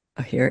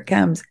 here it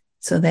comes,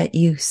 so that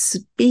you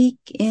speak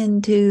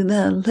into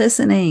the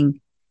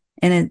listening.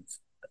 And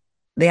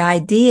the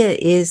idea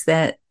is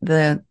that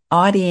the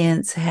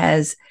audience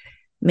has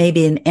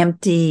maybe an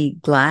empty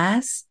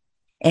glass,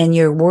 and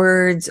your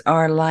words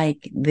are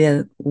like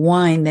the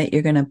wine that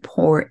you're going to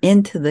pour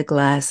into the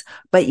glass,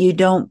 but you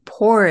don't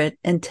pour it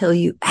until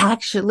you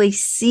actually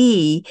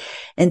see,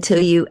 until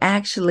you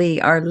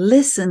actually are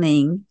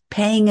listening,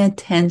 paying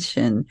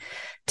attention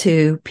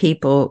to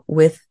people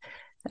with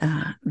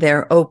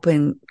their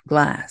open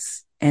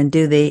glass. And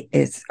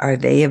are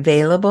they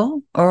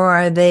available, or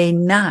are they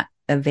not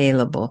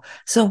available?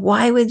 So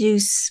why would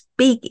you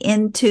speak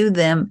into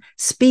them,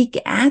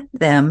 speak at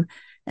them,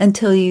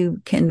 until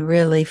you can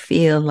really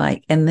feel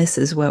like, and this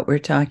is what we're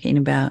talking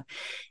about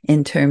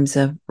in terms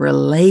of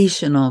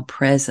relational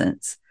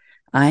presence.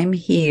 I'm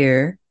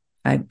here.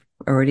 I've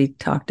already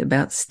talked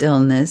about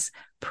stillness,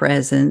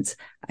 presence.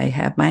 I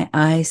have my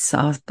eyes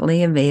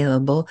softly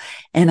available,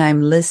 and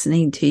I'm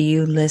listening to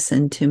you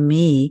listen to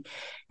me.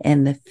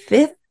 And the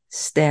fifth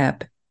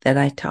step that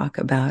I talk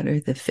about,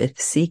 or the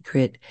fifth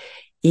secret,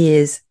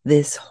 is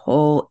this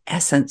whole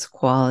essence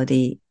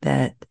quality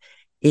that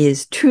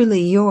is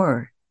truly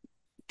your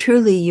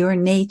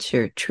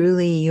nature,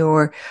 truly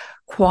your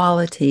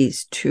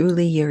qualities,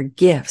 truly your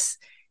gifts.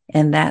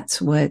 And that's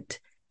what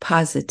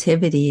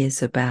positivity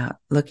is about,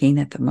 looking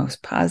at the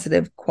most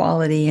positive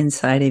quality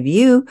inside of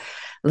you,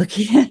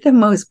 looking at the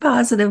most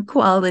positive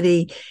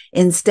quality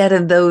instead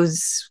of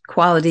those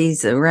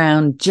qualities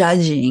around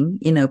judging,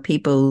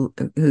 people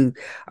who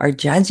are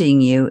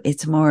judging you.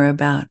 It's more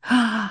about,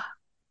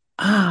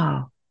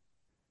 oh,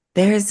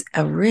 there's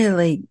a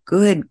really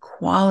good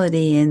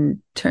quality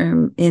in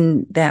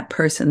that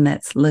person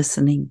that's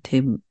listening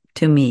to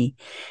me.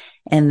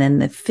 And then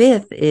the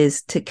fifth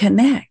is to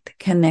connect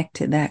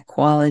to that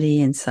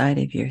quality inside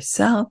of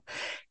yourself,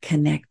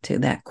 connect to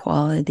that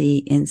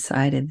quality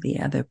inside of the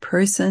other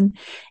person.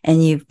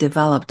 And you've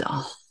developed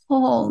a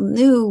whole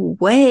new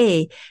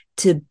way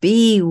to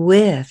be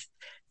with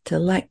to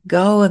let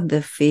go of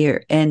the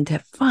fear and to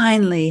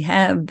finally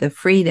have the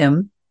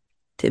freedom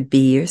to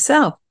be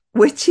yourself,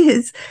 which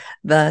is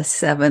the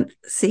seventh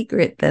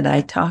secret that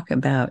I talk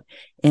about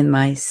in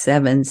my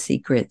 7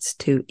 secrets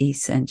to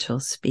essential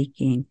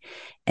speaking.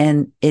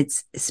 And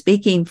it's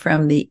speaking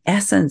from the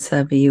essence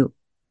of you,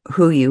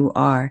 who you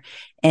are.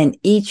 And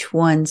each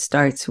one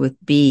starts with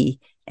be.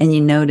 And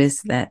you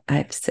notice that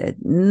I've said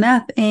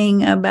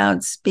nothing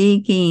about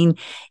speaking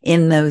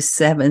in those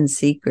 7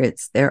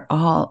 secrets. They're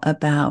all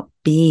about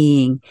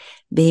being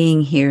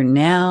here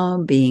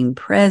now, being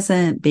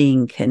present,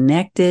 being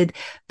connected,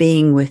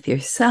 being with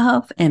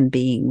yourself, and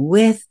being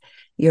with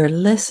your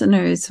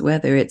listeners,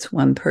 whether it's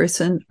one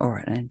person or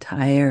an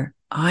entire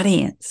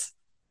audience.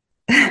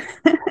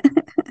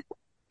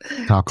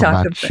 Talk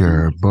about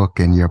your book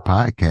and your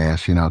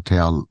podcast.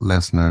 Tell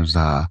listeners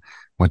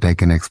what they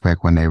can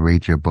expect when they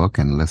read your book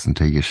and listen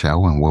to your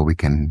show, and where we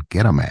can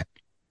get them at.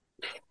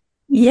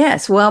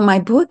 Yes. Well, my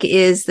book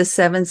is The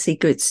 7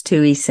 Secrets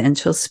to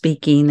Essential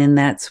Speaking. And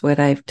that's what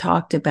I've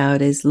talked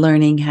about, is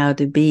learning how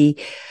to be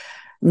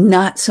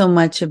not so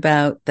much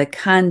about the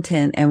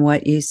content and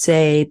what you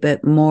say,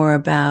 but more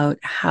about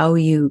who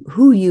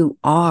you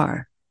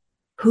are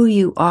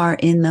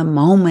in the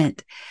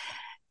moment,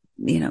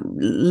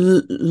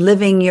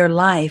 living your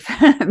life,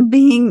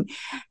 being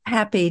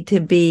happy to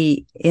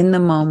be in the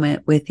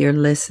moment with your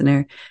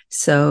listener.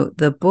 So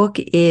the book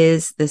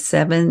is the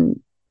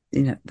 7,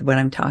 what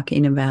I'm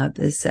talking about,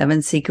 the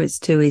 7 Secrets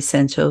to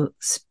Essential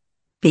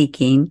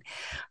Speaking.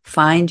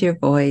 Find your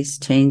voice,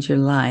 change your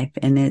life.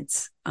 And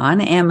it's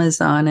on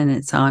Amazon, and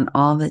it's on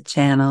all the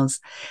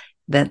channels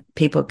that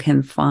people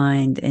can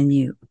find. And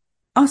you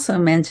also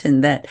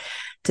mentioned that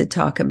to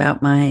talk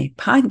about my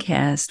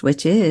podcast,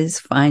 which is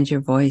Find Your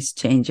Voice,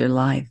 Change Your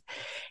Life.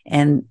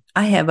 And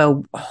I have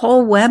a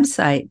whole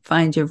website,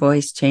 Find Your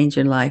Voice, Change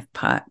Your Life,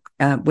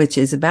 which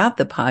is about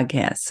the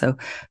podcast. So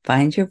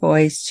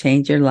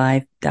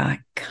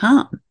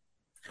findyourvoicechangeyourlife.com.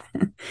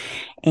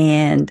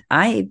 And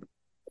I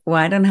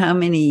don't know how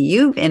many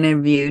you've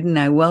interviewed, and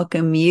I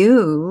welcome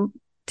you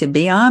to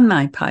be on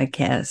my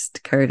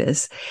podcast,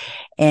 Curtis.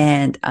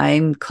 And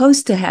I'm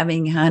close to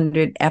having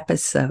 100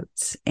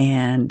 episodes.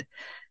 And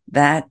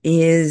that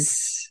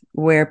is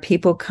where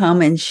people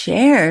come and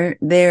share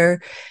their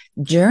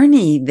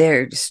journey,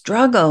 their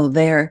struggle,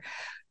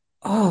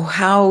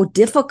 how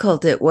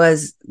difficult it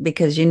was.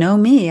 Because you know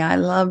me, I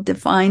love to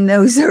find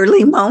those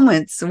early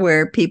moments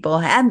where people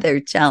had their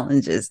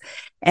challenges,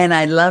 and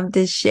I love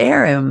to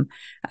share them.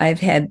 I've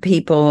had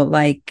people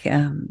like,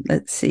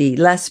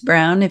 Les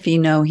Brown, if you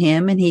know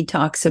him, and he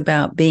talks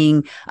about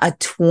being a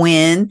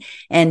twin,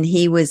 and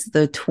he was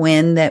the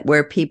twin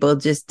where people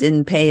just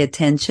didn't pay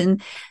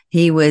attention.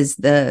 He was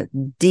the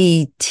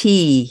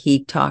DT,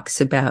 he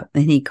talks about,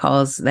 and he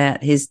calls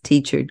that, his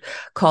teacher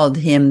called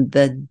him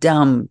the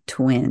dumb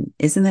twin.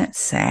 Isn't that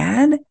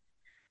sad?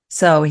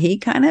 So he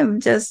kind of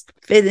just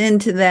fit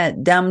into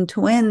that dumb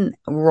twin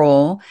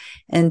role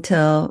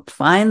until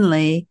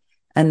finally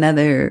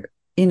another,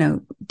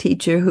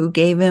 teacher who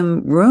gave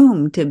him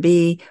room to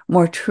be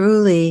more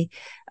truly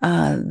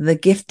the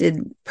gifted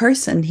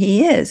person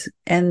he is,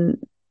 and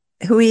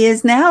who he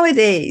is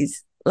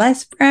nowadays.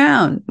 Les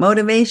Brown,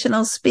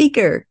 motivational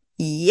speaker.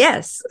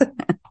 Yes.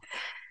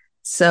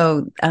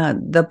 So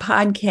the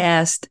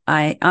podcast,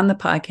 I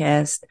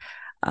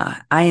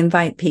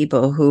invite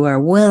people who are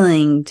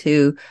willing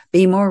to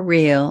be more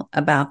real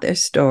about their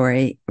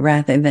story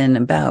rather than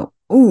about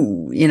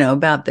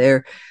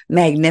their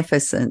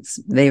magnificence.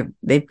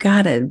 They've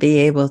got to be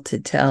able to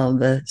tell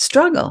the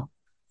struggle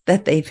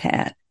that they've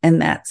had. And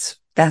that's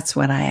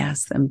what I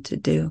ask them to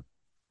do.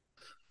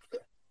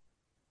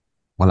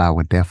 Well, I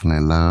would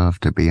definitely love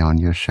to be on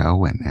your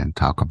show and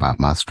talk about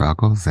my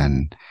struggles,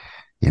 and,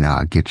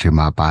 I'll get you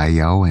my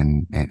bio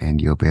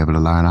and you'll be able to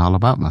learn all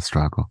about my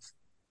struggles.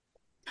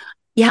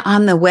 Yeah,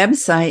 on the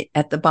website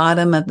at the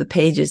bottom of the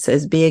page, it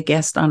says be a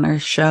guest on our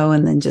show,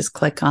 and then just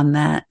click on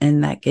that,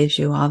 and that gives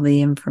you all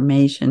the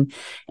information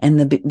and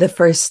the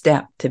first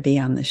step to be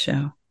on the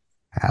show.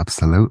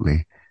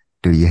 Absolutely.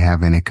 Do you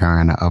have any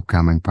current or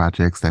upcoming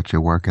projects that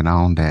you're working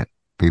on that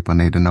people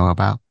need to know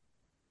about?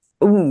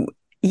 Ooh,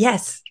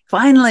 yes,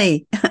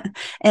 finally,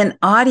 an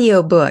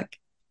audiobook,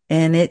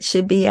 and it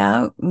should be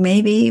out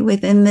maybe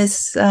within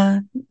this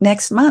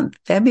next month,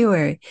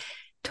 February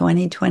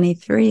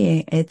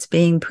 2023. It's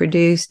being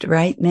produced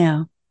right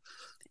now,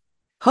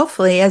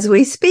 hopefully as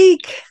we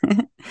speak.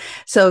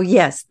 So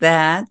yes,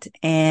 that.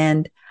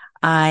 And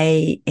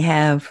I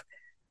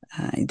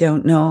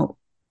don't know,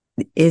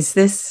 is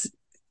this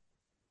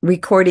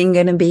recording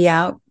going to be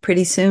out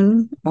pretty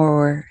soon,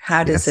 or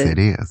how does it? Yes, it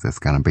is. It's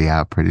going to be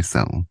out pretty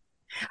soon.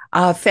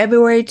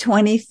 February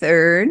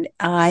 23rd,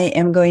 I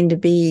am going to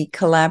be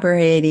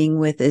collaborating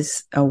with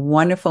a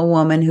wonderful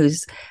woman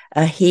who's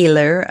a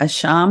healer, a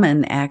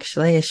shaman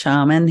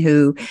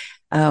who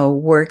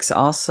works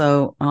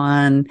also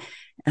on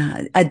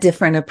a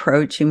different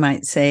approach, you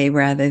might say,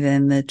 rather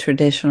than the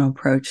traditional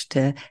approach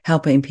to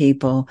helping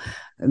people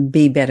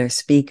be better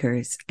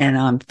speakers. And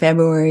on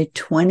February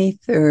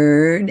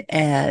 23rd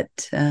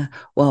at,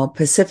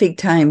 Pacific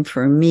time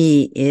for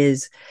me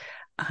is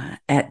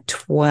at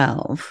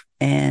 12.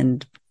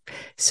 And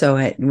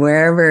so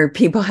wherever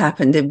people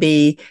happen to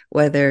be,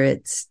 whether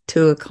it's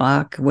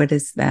 2:00, what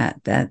is that?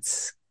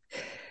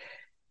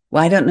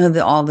 I don't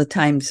know all the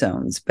time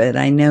zones, but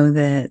I know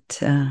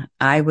that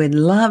I would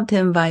love to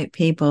invite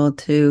people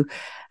to,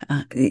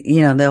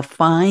 they'll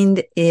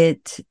find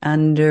it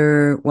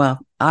under,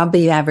 I'll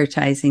be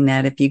advertising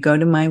that if you go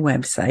to my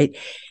website,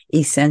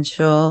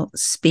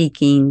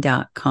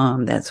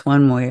 essentialspeaking.com. That's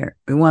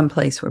one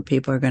place where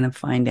people are going to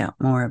find out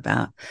more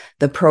about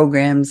the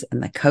programs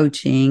and the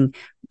coaching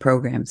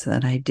programs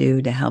that I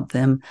do to help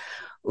them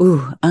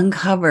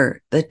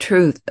uncover the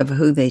truth of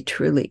who they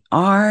truly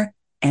are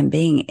and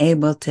being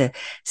able to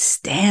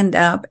stand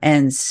up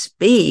and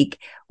speak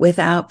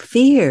without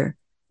fear.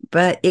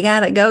 But you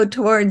got to go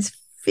towards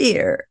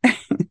fear.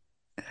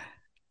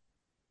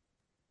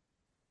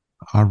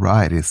 All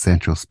right,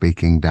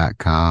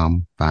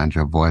 essentialspeaking.com. Find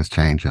your voice,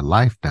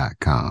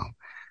 changeyourlife.com.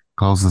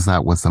 Close us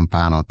out with some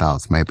final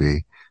thoughts,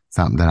 maybe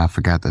something that I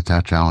forgot to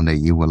touch on that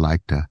you would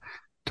like to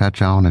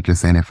touch on, or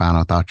just any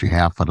final thoughts you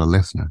have for the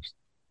listeners.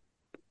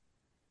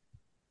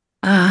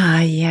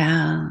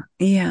 Yeah.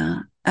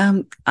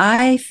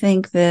 I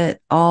think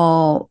that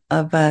all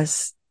of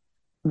us,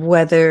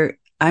 whether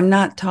I'm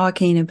not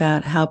talking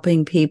about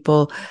helping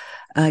people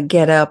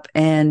get up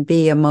and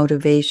be a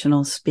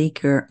motivational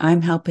speaker,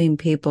 I'm helping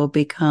people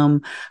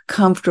become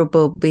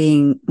comfortable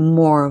being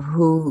more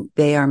who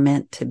they are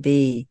meant to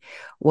be.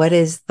 What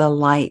is the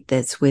light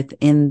that's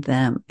within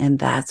them? And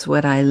that's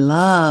what I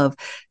love,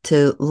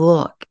 to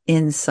look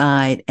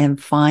inside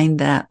and find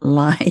that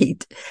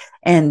light,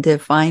 and to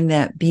find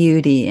that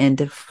beauty, and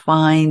to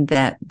find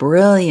that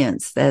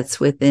brilliance that's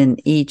within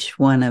each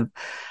one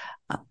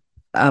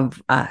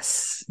of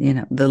us,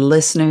 the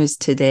listeners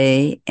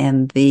today,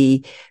 and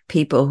the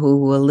people who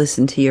will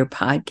listen to your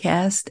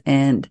podcast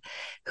and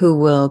who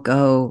will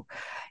go,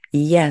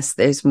 yes,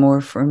 there's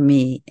more for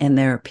me. And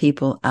there are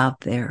people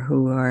out there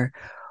who are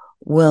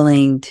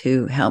willing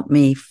to help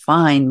me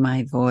find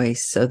my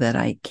voice so that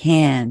I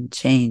can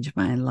change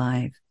my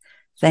life.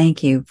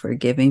 Thank you for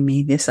giving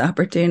me this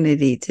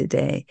opportunity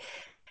today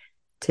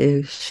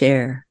to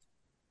share.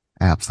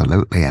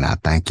 Absolutely. And I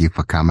thank you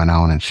for coming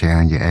on and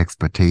sharing your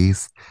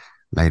expertise.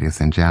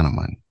 Ladies and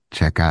gentlemen,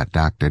 check out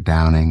Dr.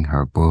 Downing,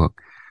 her book,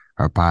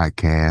 her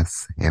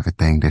podcast,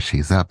 everything that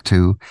she's up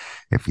to.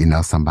 If you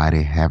know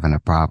somebody having a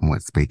problem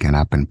with speaking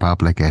up in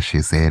public, as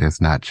she said,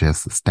 it's not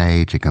just a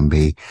stage. It can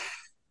be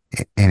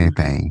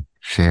anything.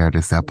 Share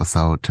this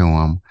episode to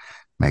them.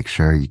 Make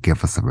sure you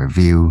give us a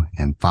review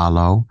and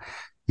follow.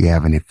 If you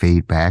have any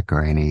feedback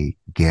or any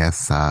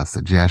guest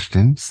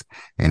suggestions,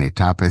 any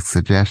topic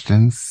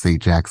suggestions,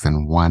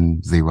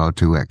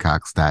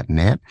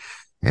 cjackson102@cox.net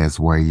is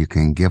where you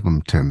can give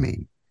them to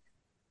me.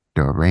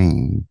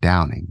 Doreen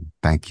Downing,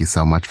 thank you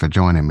so much for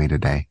joining me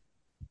today.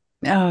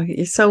 Oh,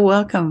 you're so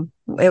welcome.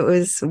 It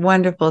was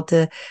wonderful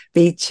to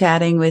be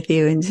chatting with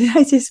you. And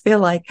I just feel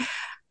like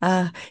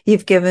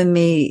you've given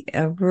me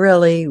a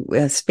really,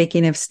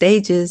 speaking of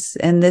stages,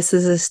 and this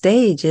is a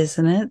stage,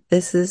 isn't it?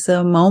 This is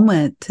a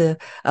moment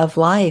of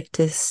life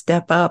to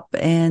step up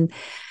and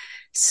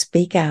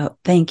speak out.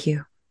 Thank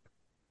you.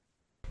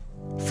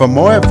 For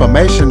more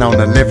information on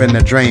the Living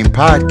the Dream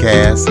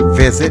podcast,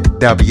 visit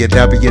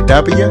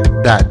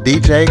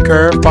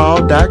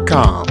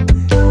www.djcurveball.com.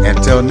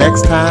 Until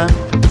next time,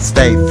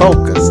 stay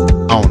focused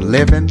on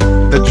living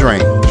the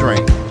dream.